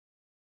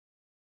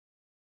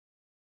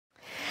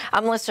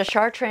I'm Melissa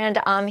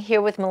Chartrand. I'm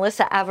here with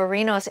Melissa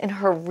Averinos in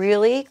her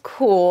really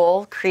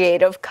cool,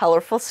 creative,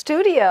 colorful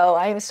studio.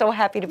 I am so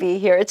happy to be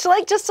here. It's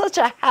like just such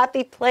a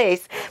happy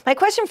place. My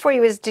question for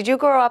you is, did you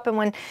grow up and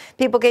when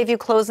people gave you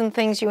clothes and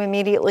things, you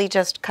immediately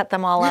just cut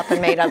them all up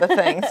and made other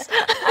things?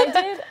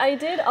 I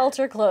did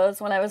alter clothes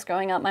when I was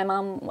growing up. My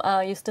mom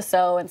used to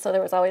sew, and so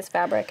there was always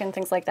fabric and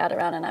things like that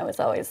around, and I was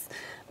always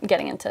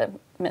getting into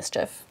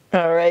mischief.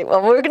 All right.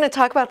 Well, we're going to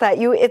talk about that.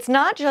 It's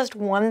not just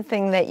one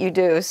thing that you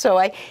do.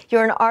 So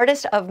you're an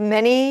artist of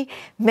many,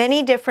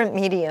 many different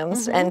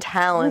mediums and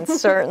talents,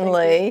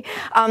 certainly.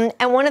 And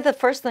one of the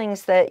first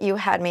things that you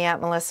had me at,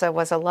 Melissa,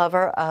 was a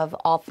lover of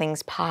all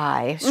things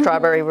pie,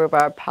 strawberry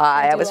rhubarb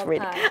pie. I was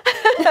reading.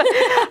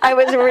 I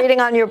was reading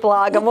on your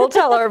blog, and we'll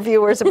tell our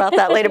viewers about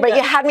that later. But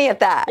you had me at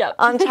that,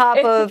 on top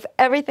of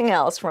everything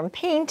else, from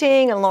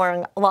painting and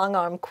long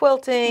arm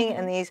quilting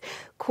and these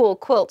cool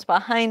quilts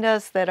behind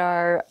us that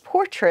are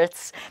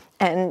portraits,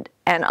 and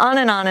on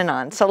and on and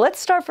on. So let's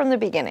start from the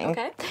beginning.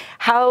 Okay.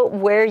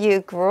 Where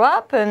you grew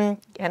up and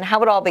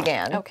how it all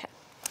began. Okay.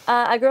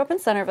 I grew up in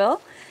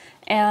Centerville,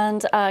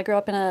 and I grew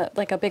up in a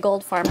big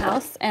old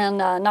farmhouse, and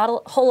not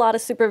a whole lot of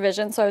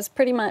supervision. So I was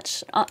pretty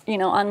much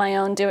on my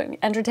own,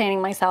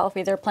 entertaining myself,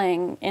 either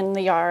playing in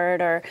the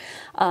yard or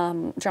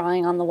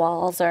drawing on the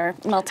walls or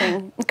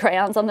melting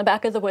crayons on the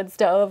back of the wood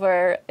stove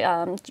or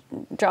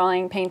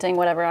drawing, painting,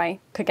 whatever I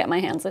could get my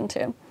hands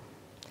into.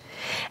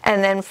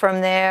 And then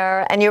from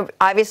there, and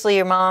obviously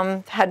your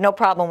mom had no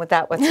problem with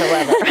that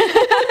whatsoever.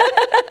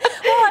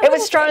 It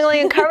was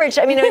strongly encouraged.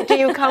 I mean, do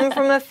you come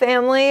from a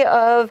family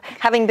of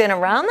having been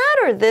around that,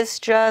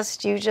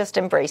 or you just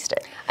embraced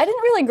it? I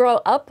didn't really grow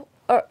up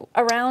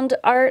around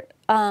art,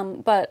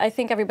 but I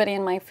think everybody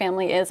in my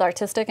family is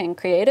artistic and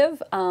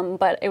creative.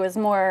 But it was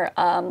more,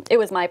 it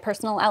was my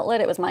personal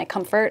outlet. It was my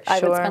comfort. Sure. I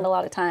would spend a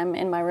lot of time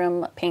in my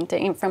room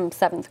painting from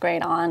 7th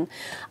grade on,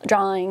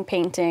 drawing,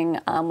 painting.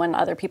 When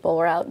other people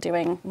were out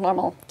doing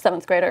normal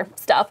 7th grader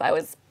stuff, I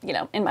was,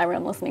 in my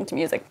room listening to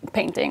music,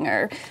 painting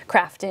or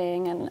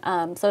crafting,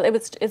 and so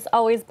it's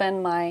always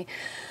been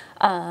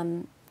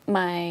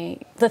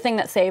the thing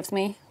that saves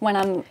me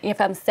if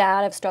I'm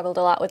sad. I've struggled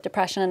a lot with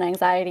depression and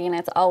anxiety, and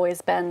it's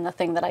always been the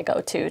thing that I go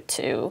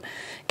to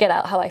get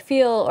out how I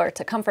feel, or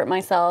to comfort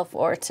myself,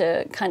 or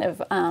to kind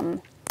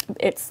of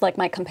it's like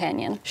my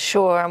companion.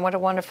 Sure, and what a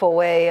wonderful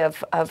way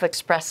of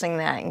expressing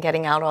that and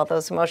getting out all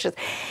those emotions.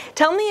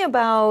 Tell me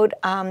about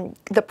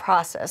the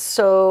process.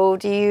 So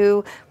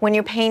when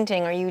you're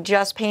painting, are you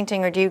just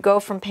painting, or do you go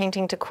from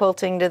painting to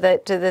quilting? Or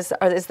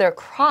is there a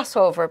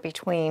crossover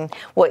between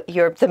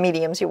the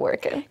mediums you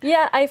work in?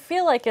 Yeah, I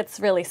feel like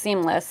it's really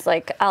seamless.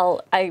 Like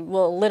I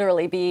will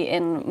literally be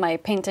in my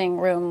painting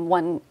room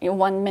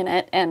one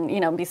minute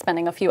and be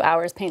spending a few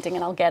hours painting,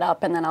 and I'll get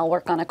up and then I'll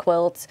work on a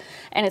quilt,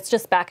 and it's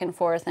just back and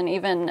forth. And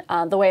even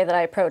the way that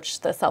I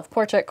approached the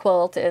self-portrait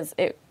quilt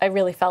I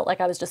really felt like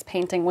I was just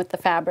painting with the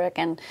fabric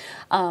and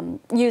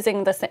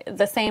using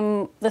the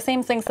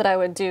same things that I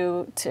would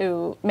do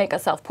to make a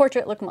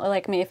self-portrait look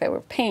like me if it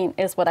were paint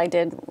is what I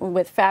did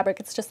with fabric.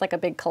 It's just like a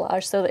big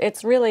collage. So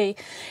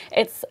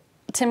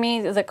to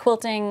me, the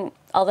quilting,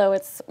 although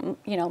it's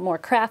more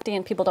crafty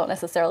and people don't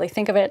necessarily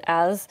think of it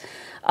as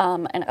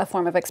a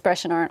form of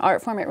expression or an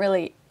art form, it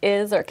really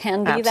is or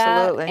can be.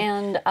 Absolutely.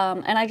 That.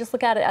 And I just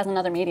look at it as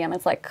another medium.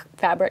 It's like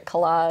fabric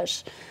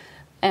collage,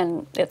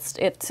 and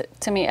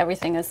to me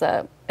everything is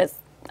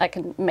I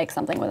can make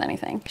something with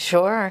anything.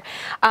 Sure.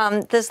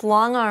 This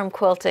long arm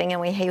quilting,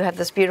 and you have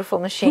this beautiful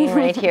machine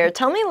right here.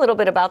 Tell me a little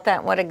bit about that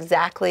and what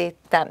exactly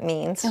that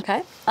means.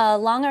 Okay.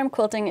 Long arm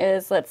quilting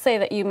is, let's say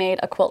that you made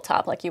a quilt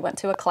top, like you went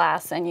to a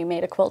class and you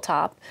made a quilt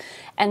top,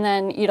 and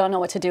then you don't know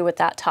what to do with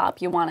that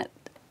top. You want it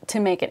to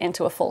make it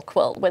into a full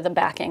quilt with the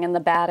backing and the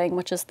batting,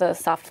 which is the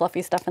soft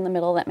fluffy stuff in the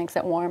middle that makes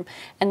it warm,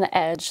 and the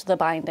edge, the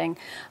binding.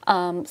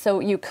 So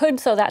you could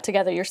sew that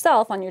together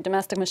yourself on your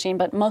domestic machine,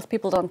 but most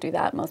people don't do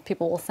that. Most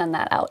people will send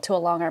that out to a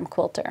long arm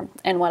quilter.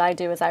 And what I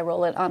do is I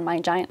roll it on my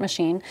giant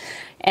machine,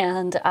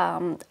 and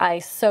I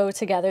sew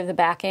together the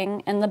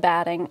backing and the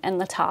batting and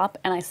the top,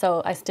 and I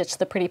stitch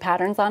the pretty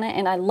patterns on it,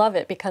 and I love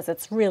it because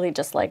it's really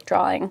just like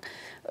drawing.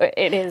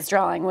 It is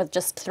drawing with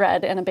just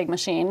thread and a big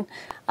machine.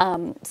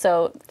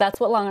 So that's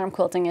what long arm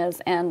quilting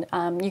is, and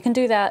you can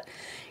do that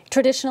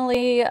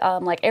traditionally,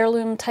 like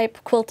heirloom type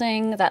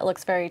quilting that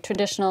looks very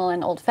traditional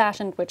and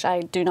old-fashioned, which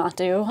I do not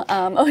do.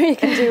 Or you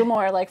can do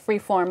more like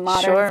free-form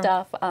modern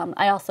stuff.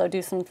 I also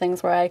do some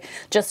things where I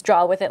just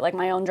draw with it, like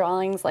my own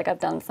drawings. Like I've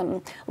done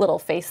some little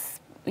faces.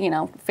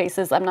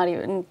 I'm not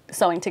even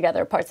sewing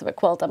together parts of a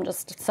quilt. I'm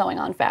just sewing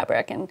on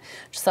fabric and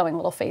just sewing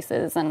little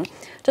faces, and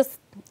just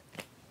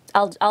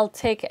I'll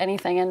take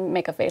anything and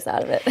make a face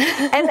out of it.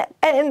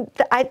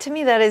 To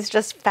me, that is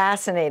just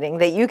fascinating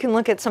that you can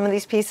look at some of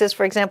these pieces,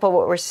 for example,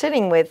 what we're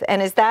sitting with,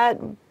 and is that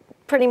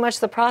pretty much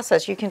the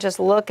process? You can just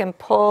look and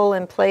pull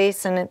and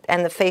place, and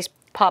the face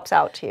pops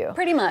out to you.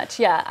 Pretty much,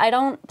 yeah. I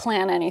don't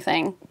plan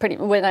anything.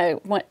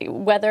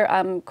 Whether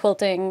I'm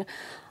quilting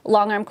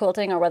long arm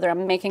quilting, or whether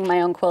I'm making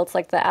my own quilts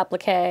like the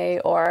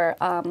applique or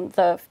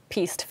the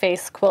pieced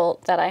face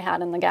quilt that I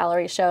had in the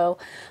gallery show,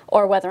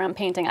 or whether I'm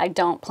painting, I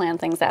don't plan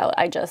things out.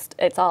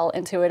 It's all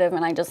intuitive,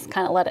 and I just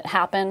kind of let it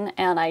happen,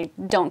 and I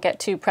don't get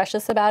too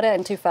precious about it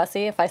and too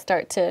fussy. If I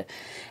start to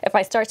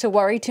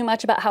worry too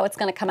much about how it's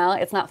going to come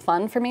out, it's not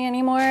fun for me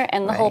anymore.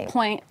 And the whole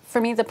point,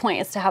 for me, the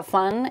point is to have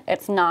fun.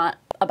 It's not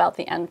about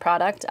the end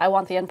product. I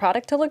want the end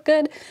product to look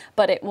good,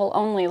 but it will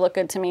only look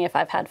good to me if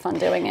I've had fun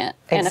doing it.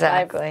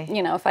 Exactly.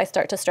 And if I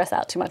start to stress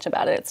out too much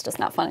about it, it's just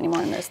not fun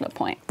anymore, and there's no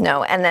point.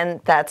 No, and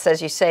then that's,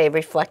 as you say,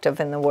 reflective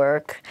in the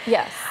work.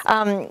 Yes.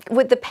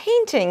 With the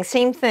painting,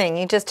 same thing.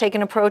 You just take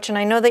an approach, and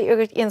I know that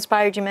you're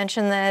inspired. You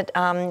mentioned that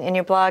in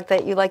your blog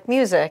that you like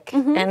music,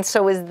 and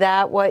so is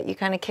that what you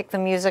kind of kick the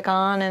music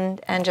on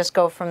and just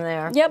go from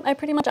there? Yep, I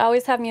pretty much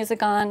always have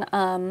music on.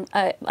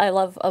 I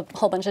love a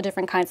whole bunch of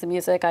different kinds of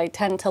music. I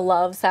tend to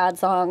love sad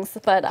songs,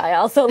 but I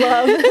also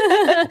love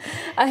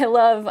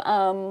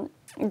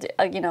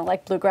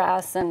like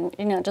bluegrass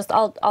and just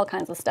all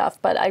kinds of stuff.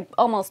 But I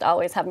almost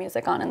always have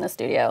music on in the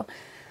studio.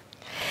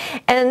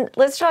 And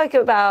let's talk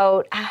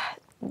about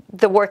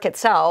the work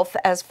itself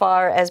as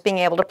far as being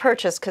able to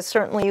purchase, because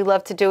certainly you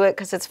love to do it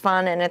because it's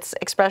fun and it's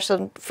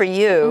expression for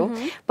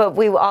you, but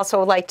we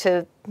also like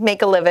to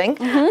make a living.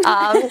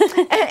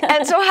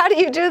 And so how do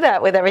you do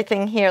that with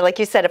everything here? Like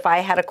you said, if I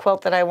had a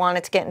quilt that I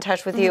wanted to get in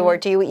touch with you, or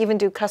do you even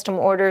do custom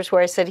orders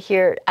where I said,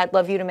 here, I'd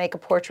love you to make a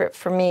portrait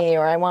for me,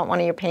 or I want one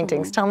of your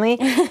paintings. Tell me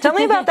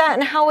about that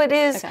and how it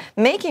is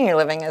making your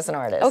living as an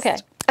artist. Okay.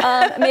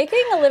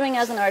 Making a living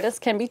as an artist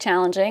can be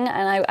challenging,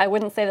 and I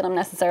wouldn't say that I'm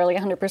necessarily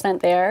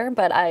 100% there,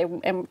 but I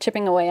am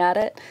chipping away at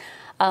it.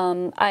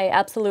 I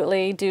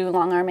absolutely do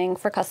long arming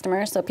for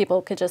customers, so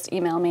people could just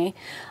email me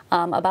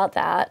about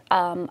that.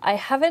 I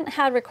haven't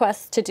had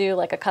requests to do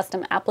like a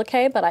custom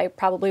applique, but I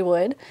probably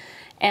would.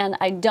 And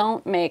I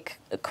don't make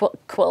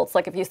quilts.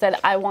 Like if you said,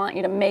 I want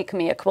you to make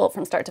me a quilt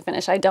from start to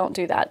finish, I don't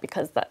do that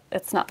because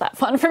it's not that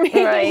fun for me.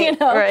 Right,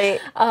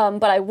 right.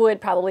 But I would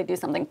probably do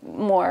something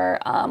more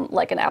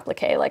like an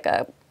applique, like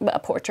a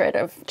portrait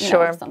of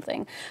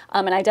something.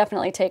 And I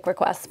definitely take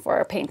requests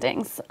for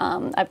paintings.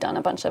 I've done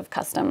a bunch of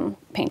custom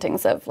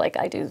paintings of, like,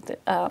 I do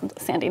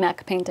sandy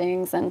neck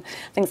paintings and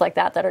things like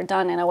that that are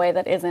done in a way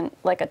that isn't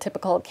like a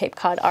typical Cape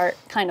Cod art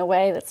kind of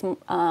way. That's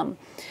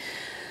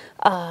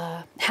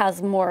has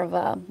more of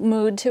a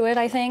mood to it,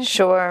 I think.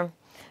 Sure.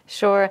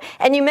 Sure.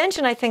 And you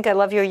mentioned, I think, I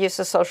love your use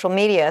of social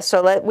media.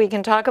 So we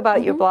can talk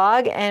about your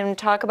blog and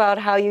talk about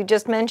how you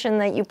just mentioned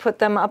that you put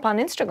them up on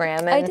Instagram.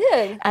 And I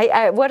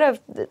did. What an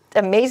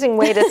amazing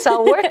way to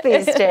sell work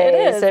these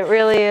days. It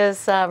really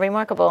is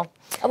remarkable.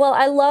 Well,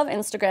 I love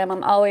Instagram.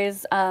 I'm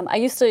always, I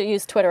used to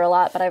use Twitter a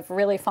lot, but I've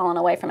really fallen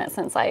away from it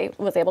since I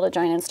was able to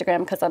join Instagram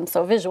because I'm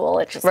so visual.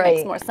 It just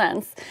makes more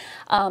sense.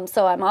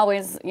 So I'm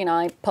always,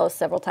 I post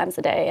several times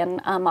a day, and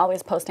I'm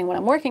always posting what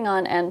I'm working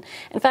on. And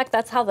in fact,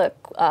 that's how the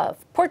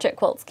portrait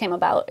quilts came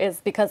about, is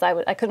because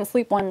I couldn't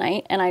sleep one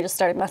night, and I just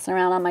started messing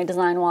around on my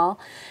design wall.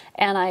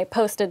 And I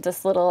posted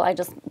this I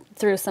just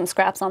threw some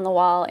scraps on the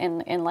wall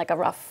in like a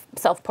rough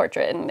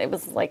self-portrait, and it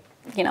was like,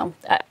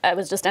 I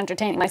was just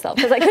entertaining myself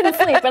because I couldn't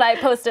sleep. And I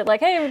posted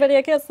like, hey, everybody,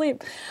 I can't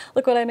sleep.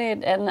 Look what I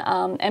made.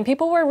 And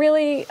people were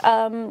really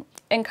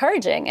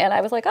encouraging. And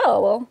I was like,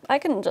 oh, well, I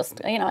can just,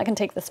 I can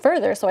take this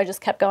further. So I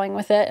just kept going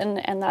with it.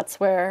 And that's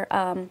where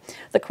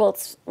the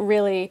quilts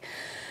really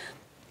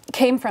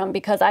came from,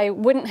 because I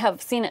wouldn't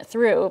have seen it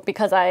through,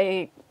 because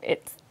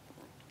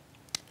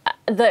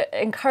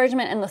the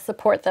encouragement and the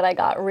support that I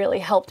got really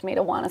helped me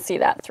to want to see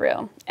that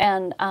through.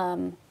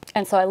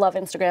 And so I love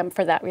Instagram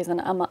for that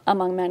reason,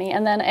 among many.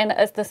 And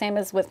it's the same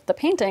as with the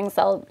paintings.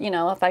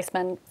 If I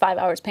spend 5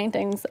 hours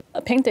painting,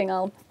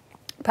 I'll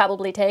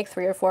probably take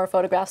 3 or 4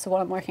 photographs of what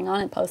I'm working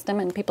on and post them.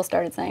 And people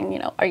started saying,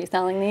 are you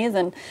selling these?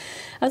 And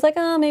I was like,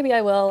 oh, maybe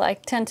I will. I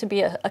tend to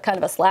be a kind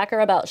of a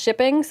slacker about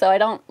shipping, so I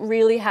don't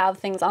really have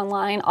things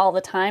online all the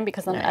time,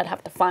 because then I'd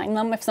have to find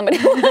them if somebody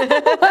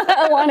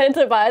wanted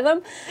to buy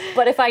them.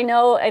 But if I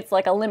know it's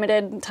like a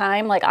limited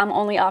time, like I'm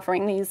only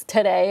offering these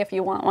today, if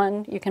you want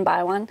one, you can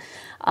buy one.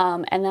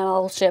 And then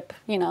I'll ship,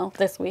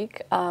 this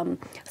week.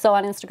 So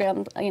on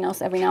Instagram,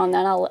 so every now and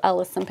then I'll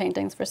list some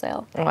paintings for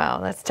sale.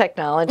 Wow, that's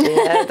technology.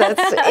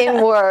 That's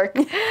in work.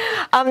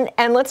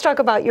 And let's talk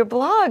about your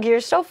blog. You're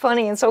so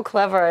funny and so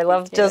clever. I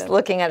love just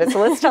looking at it.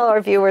 So let's tell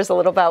our viewers a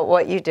little about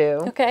what you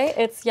do. Okay,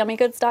 it's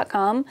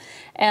yummygoods.com,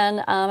 and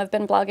I've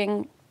been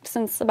blogging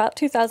since about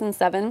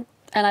 2007.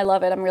 And I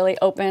love it. I'm really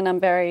open. I'm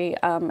very,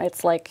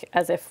 it's like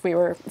as if we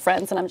were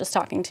friends and I'm just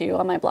talking to you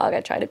on my blog.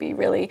 I try to be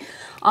really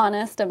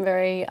honest. I'm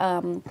very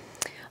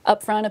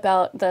upfront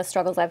about the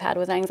struggles I've had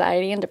with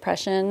anxiety and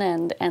depression,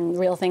 and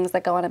real things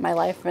that go on in my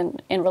life.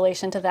 And in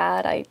relation to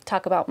that, I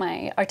talk about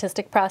my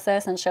artistic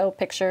process and show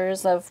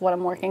pictures of what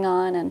I'm working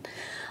on.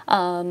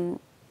 And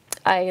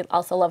I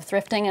also love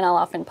thrifting, and I'll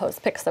often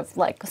post pics of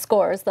like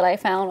scores that I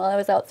found while I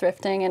was out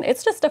thrifting. And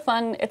it's just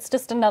it's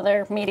just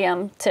another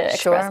medium to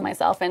express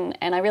myself. And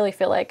I really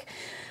feel like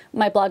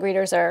my blog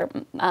readers are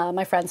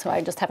my friends who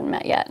I just haven't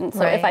met yet. And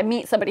so Right. if I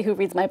meet somebody who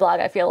reads my blog,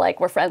 I feel like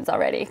we're friends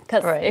already.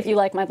 Because Right. if you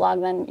like my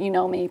blog, then you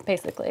know me,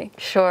 basically.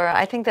 Sure,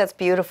 I think that's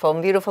beautiful.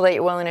 Beautiful that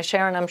you're willing to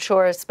share, and I'm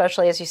sure,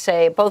 especially as you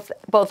say, both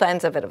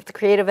ends of it, of the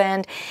creative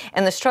end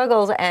and the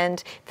struggles,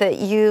 and that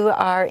you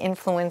are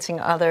influencing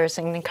others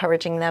and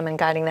encouraging them and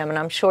guiding them. And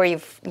I'm sure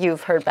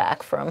you've heard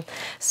back from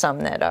some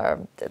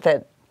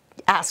that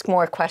ask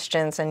more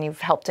questions, and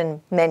you've helped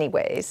in many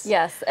ways.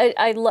 Yes,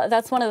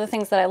 that's one of the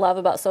things that I love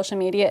about social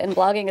media and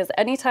blogging is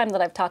anytime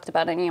that I've talked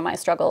about any of my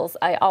struggles,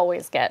 I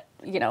always get,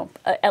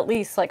 at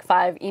least like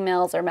 5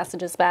 emails or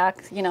messages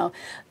back,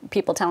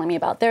 people telling me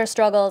about their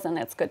struggles, and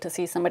it's good to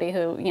see somebody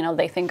who,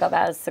 they think of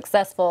as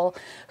successful,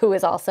 who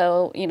is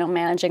also,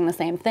 managing the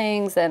same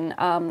things. And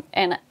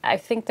I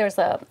think there's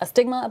a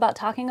stigma about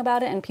talking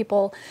about it, and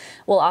people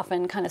will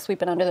often kind of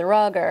sweep it under the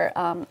rug, or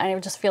I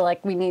just feel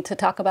like we need to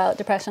talk about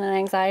depression and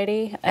anxiety.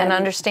 And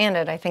understand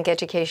it. I think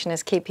education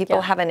is key.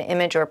 People have an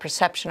image or a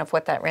perception of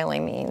what that really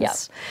means. Yeah.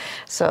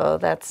 So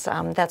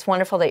that's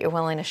wonderful that you're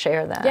willing to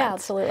share that. Yeah,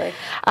 absolutely.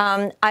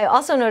 I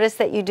also noticed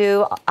that you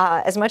do,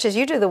 as much as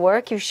you do the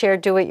work, you share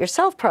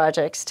do-it-yourself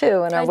projects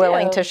too, and are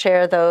willing to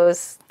share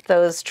those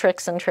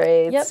tricks and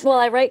trades. Yep. Well,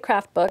 I write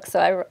craft books,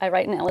 so I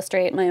write and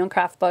illustrate my own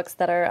craft books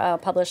that are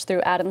published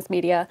through Adams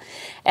Media,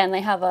 and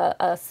they have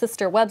a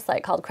sister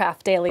website called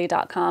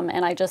craftdaily.com,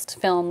 and I just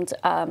filmed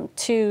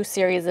 2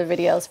 series of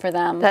videos for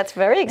them. That's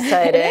very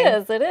exciting.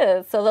 It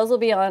is. So those will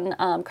be on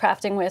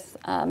crafting with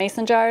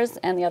mason jars,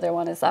 and the other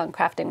one is on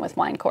crafting with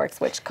wine corks,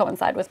 which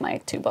coincide with my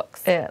 2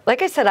 books. Yeah.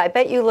 Like I said, I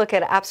bet you look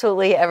at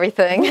absolutely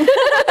everything.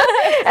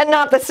 And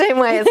not the same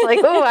way. It's like,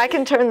 oh, I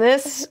can turn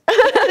this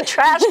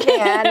trash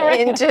can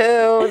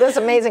into this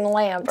amazing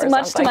lamp or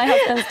Much something. to my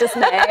husband's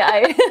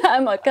dismay,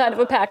 I'm a kind of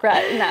a pack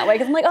rat in that way,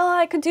 because I'm like, oh,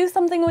 I could do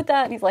something with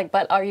that. And he's like,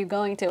 but are you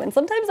going to? And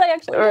sometimes I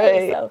actually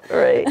do. So.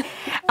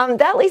 Right.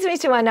 That leads me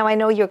to, now I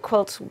know your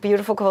quilts,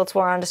 beautiful quilts,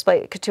 were on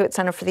display at Katuitt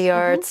Center for the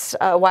Arts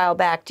a while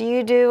back. Do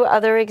you do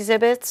other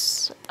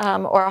exhibits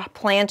or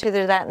plan to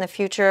do that in the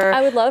future?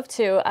 I would love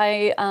to.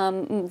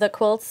 The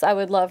quilts, I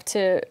would love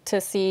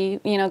to see,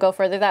 go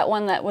further. That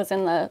one that was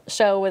in the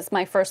show was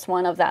my first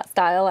one of that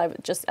style.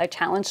 I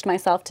challenged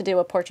myself to do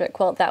a portrait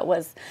quilt that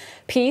was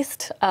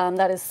pieced,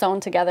 that is sewn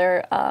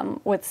together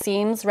with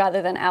seams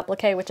rather than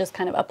applique, which is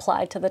kind of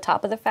applied to the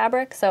top of the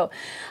fabric. So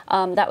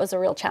that was a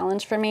real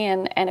challenge for me,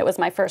 and it was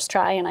my first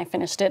try, and I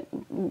finished it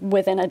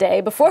within a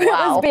day before it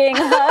was being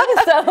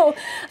hung.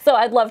 So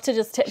I'd love to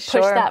just push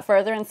that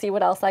further and see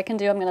what else I can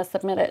do. I'm going to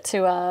submit it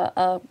to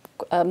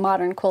a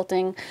modern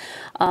quilting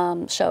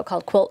show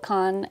called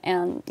QuiltCon,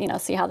 and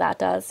see how that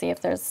does, see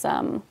if there's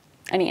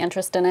any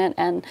interest in it,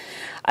 and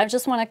I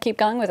just want to keep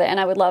going with it. And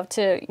I would love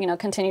to,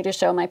 continue to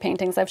show my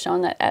paintings. I've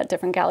shown that at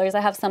different galleries. I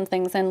have some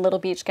things in Little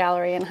Beach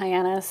Gallery in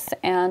Hyannis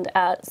and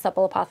at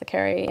Supple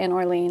Apothecary in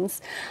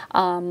Orleans.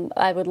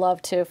 I would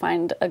love to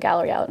find a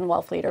gallery out in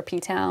Wellfleet or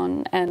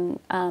P-Town and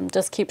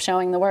just keep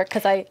showing the work,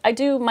 because I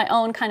do my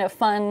own kind of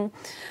fun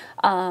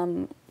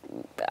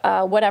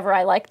whatever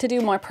I like to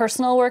do, more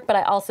personal work, but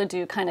I also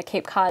do kind of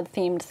Cape Cod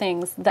themed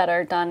things that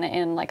are done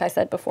in, like I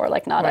said before,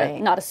 like not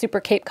a super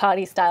Cape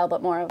Cod-y style,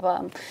 but more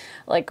of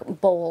like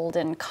bold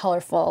and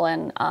colorful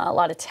and a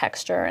lot of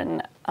texture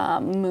and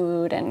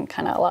mood and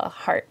kind of a lot of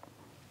heart.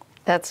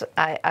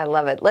 I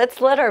love it.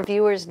 Let's let our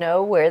viewers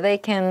know where they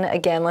can,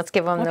 again, let's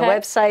give them the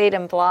website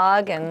and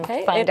blog and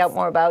find out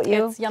more about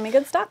you. It's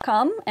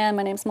yummygoods.com, and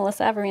my name's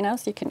Melissa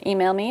Averinos. You can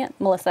email me at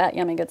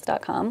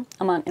melissa@yummygoods.com.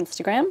 I'm on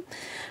Instagram,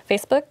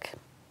 Facebook,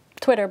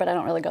 Twitter, but I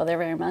don't really go there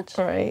very much.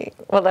 Right.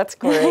 Well, that's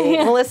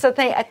great. Melissa,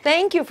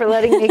 thank you for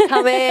letting me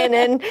come in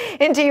and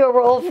into your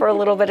role for a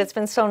little bit. It's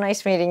been so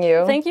nice meeting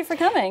you. Thank you for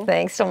coming.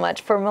 Thanks so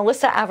much. For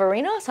Melissa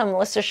Averinos, I'm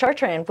Melissa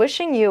Chartrand,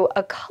 wishing you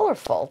a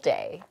colorful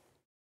day.